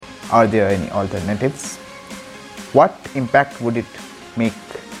Are there any alternatives? What impact would it make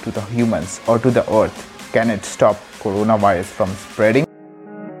to the humans or to the earth? Can it stop coronavirus from spreading?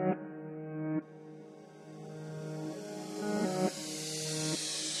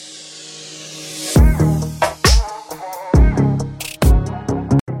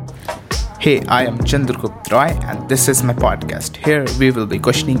 Hey, I am Chandragupta Roy and this is my podcast. Here we will be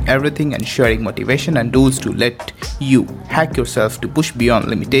questioning everything and sharing motivation and tools to let you hack yourself to push beyond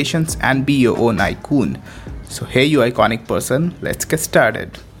limitations and be your own icon. So hey you iconic person, let's get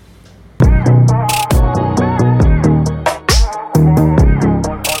started.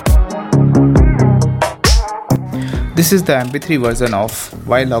 This is the MP3 version of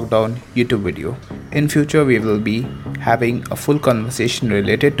Why Lockdown YouTube video. In future we will be having a full conversation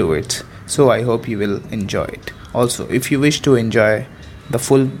related to it. So I hope you will enjoy it. Also, if you wish to enjoy the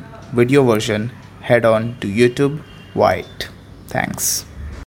full video version, head on to YouTube White. Thanks.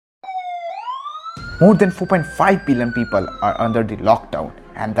 More than 4.5 billion people are under the lockdown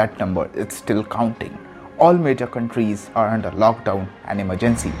and that number is still counting. All major countries are under lockdown and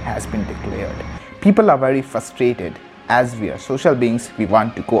emergency has been declared. People are very frustrated. As we are social beings, we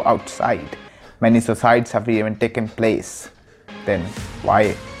want to go outside. Many suicides have even taken place. Then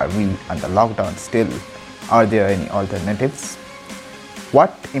why are we under lockdown still? Are there any alternatives?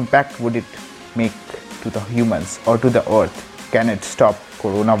 What impact would it make to the humans or to the earth? Can it stop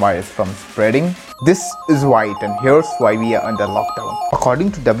coronavirus from spreading? This is White and here's why we are under lockdown.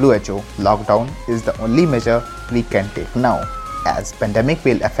 According to WHO, lockdown is the only measure we can take now, as pandemic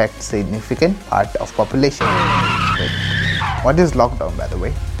will affect significant part of population. What is lockdown, by the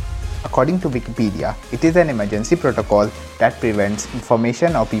way? According to Wikipedia, it is an emergency protocol that prevents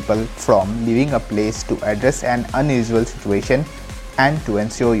information or people from leaving a place to address an unusual situation and to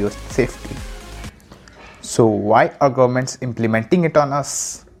ensure your safety. So why are governments implementing it on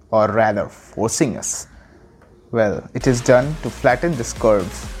us, or rather forcing us? Well, it is done to flatten this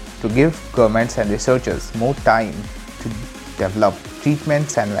curve, to give governments and researchers more time to develop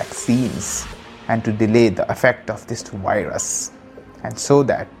treatments and vaccines and to delay the effect of this virus, and so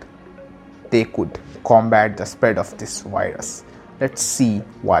that they could combat the spread of this virus. Let's see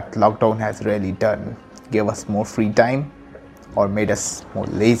what lockdown has really done. Gave us more free time or made us more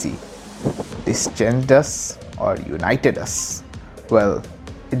lazy? Distanced us or united us? Well,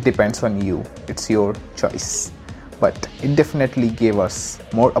 it depends on you. It's your choice. But it definitely gave us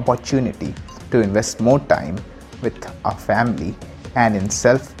more opportunity to invest more time with our family and in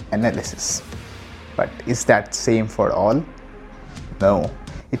self-analysis. But is that same for all? No.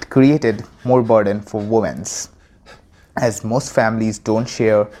 It created more burden for women, as most families don't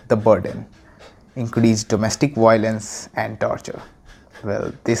share the burden, increased domestic violence and torture.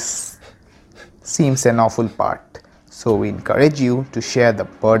 Well, this seems an awful part, so we encourage you to share the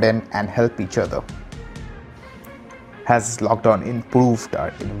burden and help each other. Has lockdown improved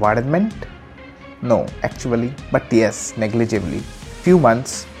our environment? No, actually, but yes, negligibly. Few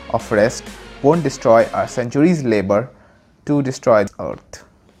months of rest won't destroy our centuries' labor to destroy the earth.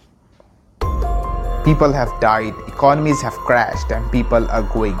 People have died, economies have crashed, and people are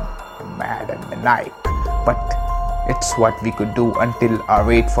going mad and maniac. But it's what we could do until our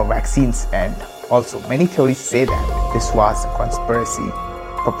wait for vaccines end. Also, many theories say that this was a conspiracy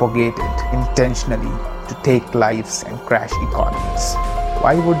propagated intentionally to take lives and crash economies.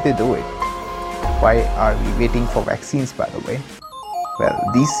 Why would they do it? Why are we waiting for vaccines, by the way?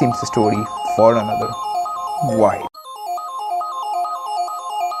 Well, this seems a story for another. Why?